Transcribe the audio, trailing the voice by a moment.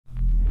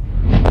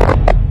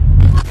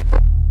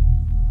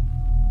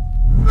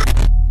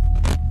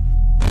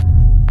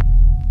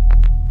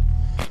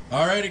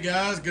Alrighty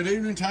guys, good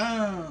evening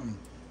time.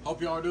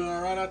 Hope y'all are doing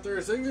alright out there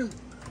this evening.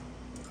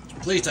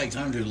 Please take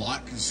time to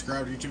like and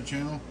subscribe to the YouTube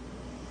channel.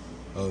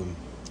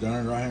 Down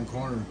in the right hand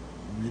corner,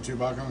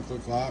 YouTube icon,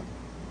 click like,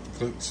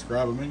 click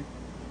subscribe to me.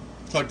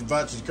 Click the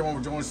invite you to come over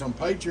and join us on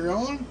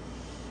Patreon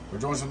or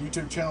join us on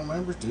YouTube channel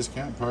members,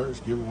 discount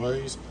perks,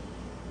 giveaways,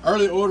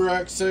 early order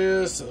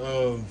access,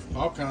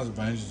 all kinds of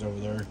advantages over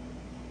there.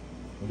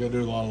 We gotta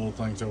do a lot of little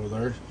things over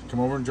there. Come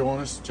over and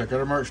join us. Check out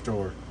our merch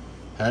store.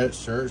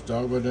 Hats, shirts,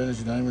 dog bandanas,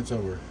 you name it's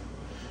over.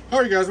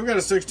 Alright guys, we got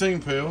a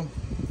 16 pill.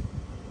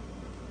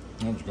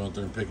 I'm just going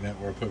through and picking out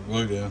where I put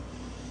glue down.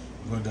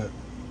 Glue that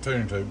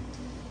tuning tube.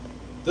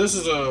 This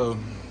is a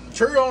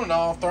true on and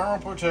off thermal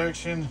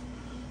protection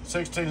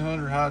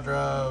 1600 high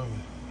drive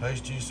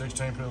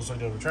HG-16Pill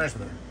CW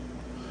transmitter.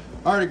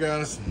 Alrighty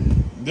guys,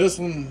 this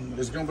one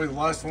is going to be the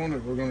last one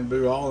that we're going to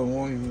do all in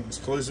one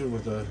exclusive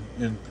with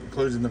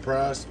including the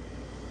price.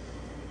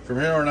 From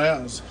here on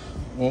out,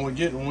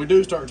 when we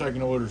do start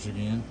taking orders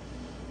again,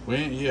 we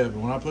ain't yet,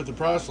 but when I put the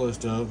price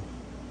list up,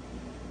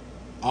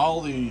 all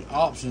the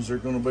options are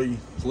going to be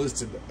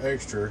listed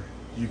extra.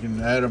 You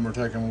can add them or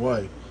take them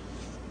away.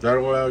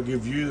 That way I'll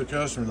give you, the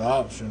customer, the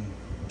option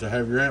to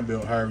have your amp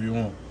built however you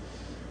want.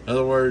 In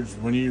other words,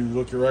 when you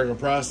look at regular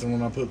price, and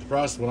when I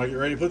get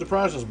ready to put the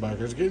prices back,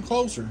 as it's getting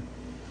closer,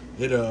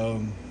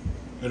 it'll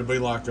be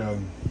like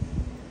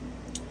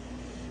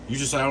you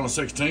just say on a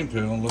 16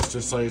 pill, and let's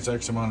just say it's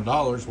X amount of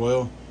dollars.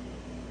 Well,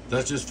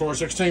 that's just for a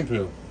 16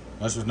 pill.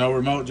 That's with no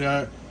remote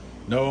jack,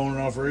 no on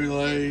and off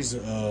relays,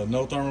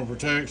 no thermal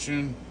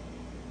protection,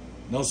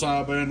 no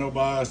sideband, no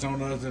bias, no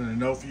nothing, and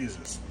no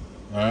fuses.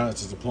 All right,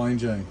 it's just a plain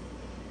Jane.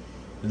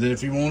 And then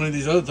if you want any of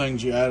these other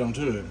things, you add them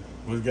to it.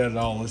 We've got it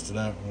all listed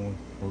out when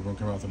we're going to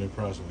come out with a new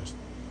price list.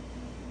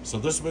 So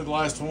this will be the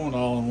last one,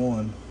 all in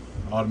one,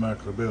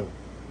 automatically built.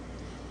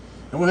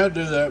 And we had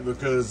to do that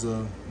because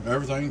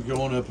everything's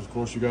going up. Of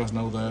course, you guys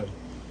know that.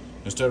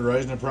 Instead of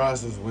raising the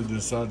prices, we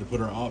decided to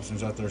put our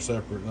options out there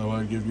separate. That way,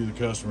 to give you, the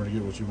customer, to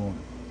get what you want.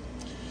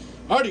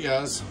 Alrighty,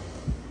 guys.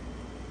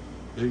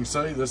 As you can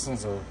see, this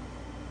one's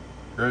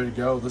ready to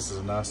go. This is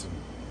a nice one.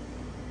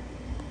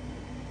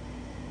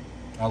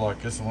 I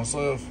like this one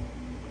myself.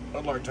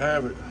 I'd like to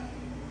have it.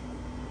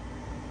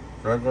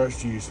 Dried rice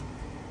cheese.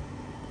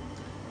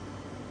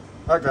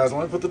 Alright, guys.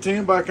 Let me put the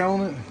tin back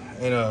on it,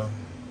 and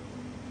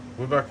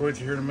we'll be back with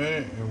you here in a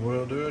minute, and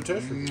we'll do a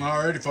test review.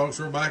 Alrighty, folks,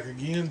 we're back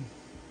again.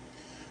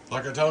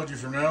 Like I told you,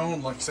 from now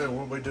on, like I said,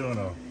 we'll be doing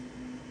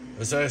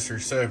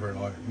accessories separate.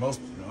 Like most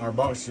our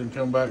boxes can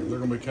come back, they're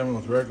gonna be coming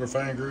with regular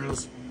fan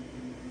grills,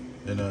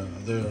 and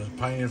the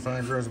painted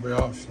fan grills will be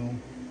optional.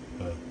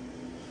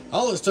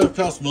 All this stuff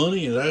costs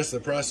money, and that's the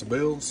price of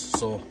builds.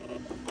 So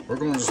we're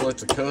gonna just let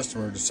the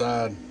customer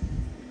decide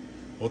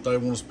what they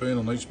want to spend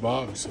on each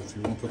box. If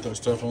you want to put that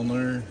stuff on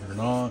there or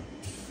not.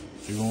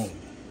 If you want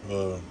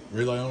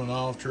relay on and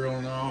off, true on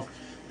and off.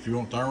 If you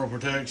want thermal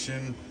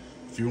protection.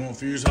 If you want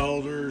fuse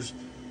holders.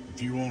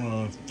 If you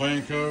want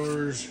fan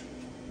covers,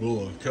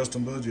 we'll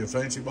custom build you a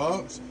fancy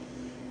box,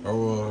 or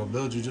we'll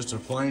build you just a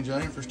plain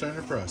Jane for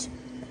standard pricing.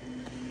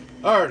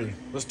 Alrighty,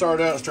 let's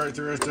start out straight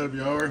through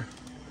SWR.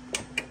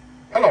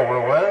 Hello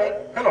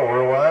worldwide, hello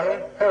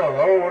worldwide,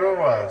 hello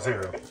worldwide,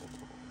 0.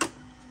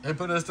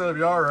 Input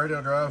SWR,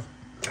 radio drive.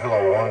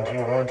 Hello, 1,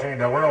 2, 1, 2.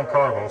 Now we're on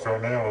Carbos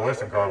right now, we're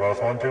listing Carbos,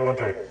 1, 2, 1,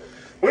 2.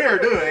 We are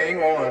doing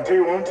 1,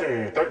 2, 1, 2,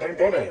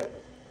 13.8.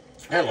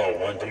 Hello,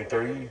 1, 2,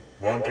 3,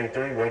 1, 2,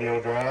 3,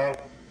 radio drive.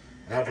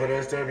 Output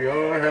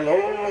SWR, hello,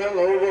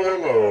 hello,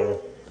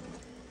 hello.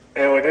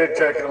 And we did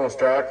check it on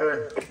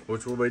Striker,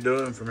 which we'll be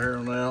doing from here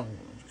on out,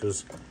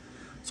 because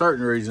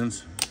certain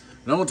reasons.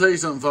 And I'm gonna tell you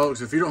something, folks,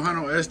 if you don't have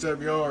no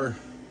SWR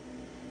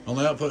on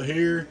the output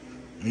here,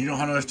 and you don't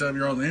have no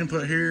SWR on the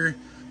input here,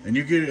 and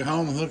you get it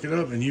home and hook it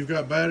up, and you've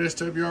got bad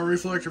SWR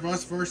reflector,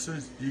 vice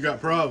versa, you got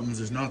problems.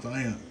 It's not the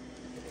amp.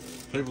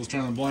 People's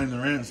trying to blame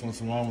their amps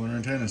once in a while when their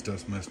antenna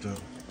stuff's messed up.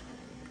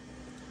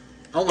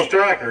 On the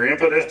Striker,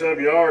 input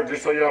SWR,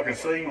 just so y'all can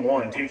see,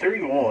 1, 2,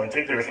 3, 1,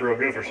 2, 3. It's real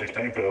good for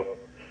 16 pill.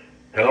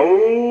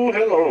 Hello,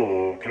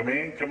 hello, come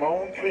in, come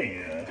on, come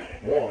in.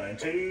 1,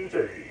 2,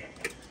 3.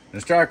 The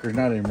Striker's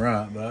not even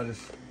right, but I'm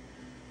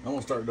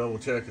gonna start double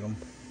checking them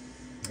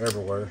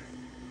everywhere.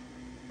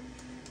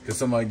 Because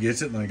somebody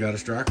gets it and they got a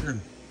Striker,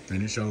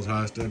 and it shows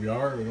high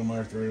SWR, it don't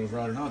matter if the radio's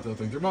right or not, they'll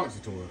think their box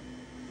is tore up.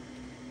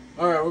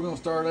 Alright, we're gonna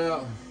start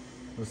out,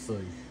 let's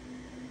see.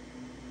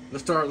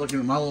 Let's start looking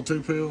at my little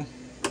 2 pill.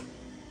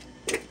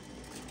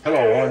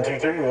 Hello, 1, 2,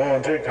 3,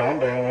 1, 2, calm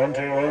down, 1,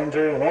 2, 1,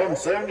 2,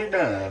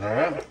 179,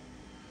 alright?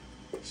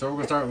 So we're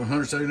gonna start with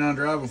 179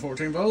 drive and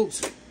 14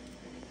 volts.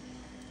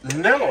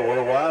 Hello,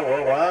 worldwide,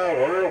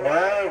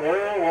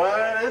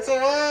 it's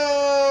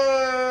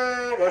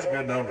alive! That's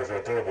good numbers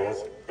right there,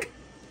 boys.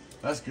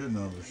 That's good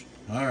numbers.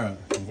 Alright,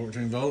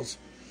 14 volts.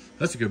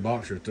 That's a good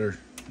box right there.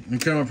 You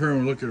come up here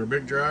and look at our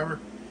big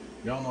driver.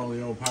 Y'all know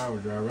the old power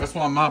driver. That's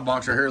why my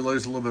box right here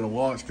loses a little bit of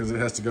watts, because it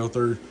has to go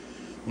through.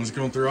 Once it's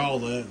going through all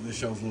that, this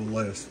shows a little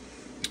less.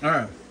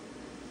 Alright.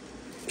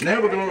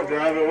 Now we're going to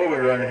drive it. What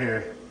are we running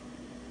here?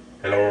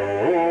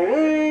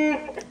 Hello.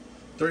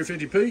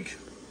 350 peak.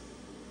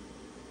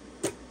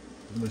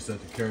 Let me set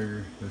the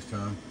carrier this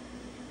time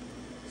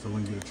so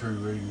we can get a true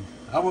reading.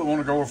 I wouldn't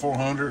want to go over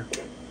 400.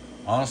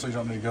 Honestly,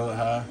 don't need to go that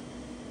high.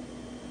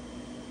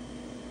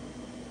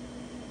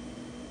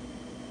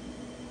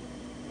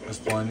 That's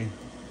plenty.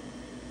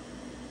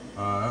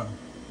 Alright.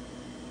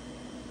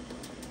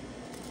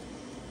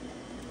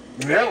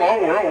 Hello,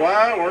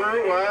 worldwide.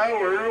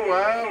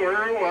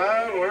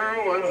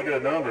 Those are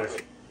good numbers.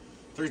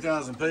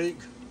 3,000 peak.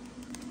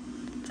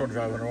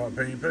 2,500 watt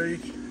P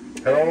peak.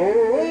 Hello,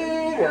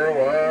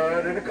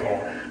 worldwide in the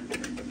car.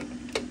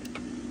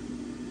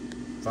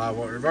 5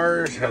 watt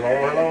reverse. Hello.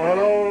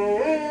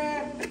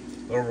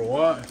 Over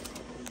watt.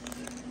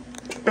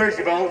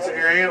 30 volts in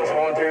your amps.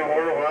 1, 2,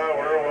 worldwide.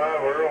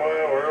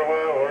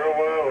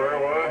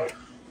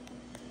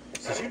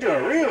 So she's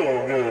doing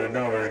real good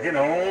numbers. Get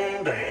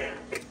on down.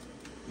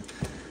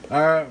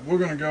 Alright, we're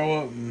gonna go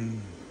up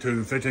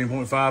to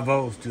 15.5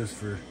 volts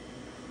just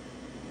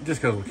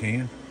because we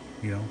can,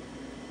 you know.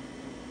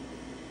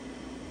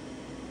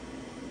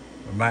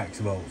 Or max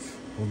volts.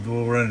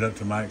 We'll run it up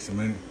to max in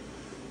a minute.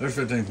 There's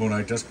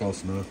 15.8, that's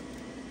close enough.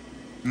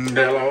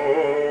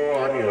 Hello,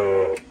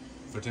 audio.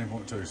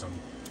 15.2 something.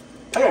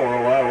 Hello,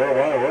 worldwide.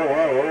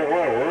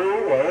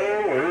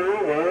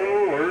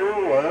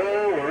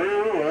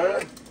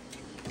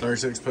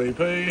 36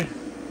 pp.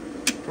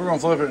 We're gonna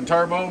flip it in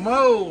turbo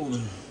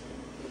mode.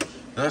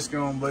 That's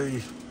gonna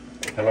be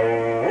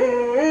hello.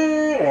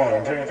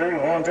 1, 2, 3,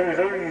 1, 2,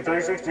 3,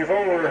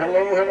 364.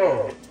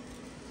 Hello.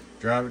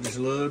 Drive it just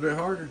a little bit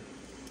harder.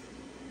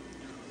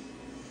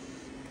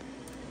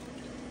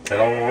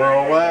 Hello,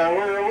 worldwide.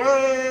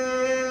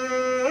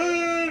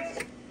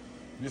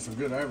 Get some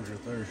good average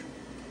right there.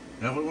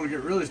 Now, if we want to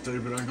get really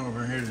stupid, I can come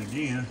over here and hit it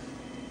again.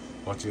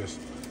 Watch this.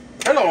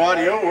 Hello,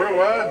 audio,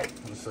 worldwide.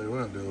 Let's see,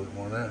 we'll do a little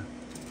more than that.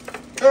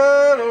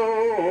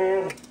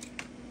 Hello.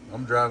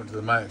 I'm driving to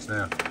the max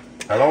now.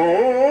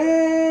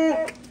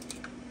 Hello.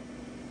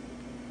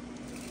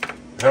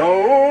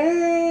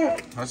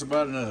 That's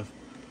about enough.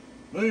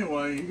 But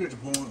anyway, you get the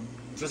point.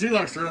 So he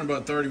likes to run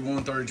about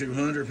 31,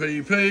 3200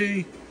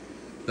 pp.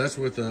 That's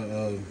with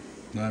the,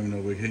 not even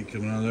no big heat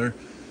coming out of there.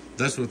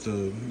 That's with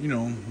the, you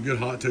know, good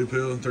hot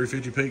 2-pill,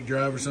 350 peak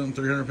drive or something,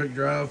 300 peak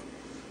drive.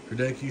 Your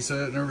deck key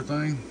set and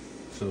everything.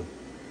 So,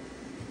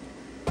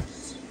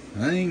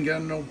 I ain't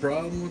got no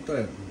problem with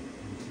that.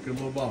 Good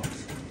little box.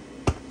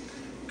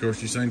 Of course,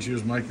 she's saying she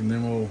was making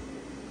them old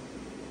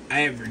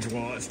average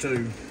watts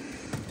too.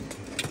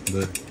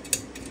 But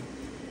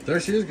there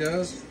she is,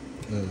 guys.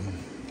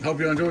 Hope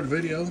you enjoyed the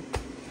video.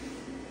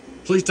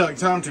 Please take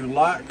time to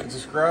like and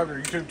subscribe to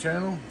our YouTube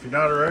channel if you're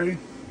not already.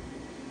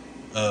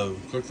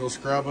 Click the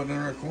subscribe button in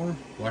the right corner.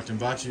 I'd like to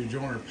invite you to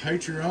join our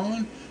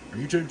Patreon, our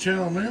YouTube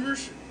channel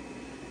members.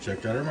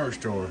 Check out our merch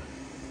store.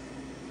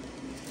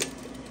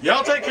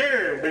 Y'all take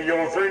care. Be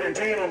your 3 and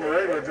 10 on the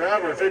regular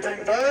driver at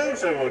 15.5,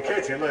 so we'll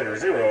catch you later.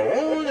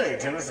 018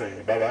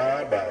 Tennessee.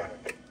 Bye.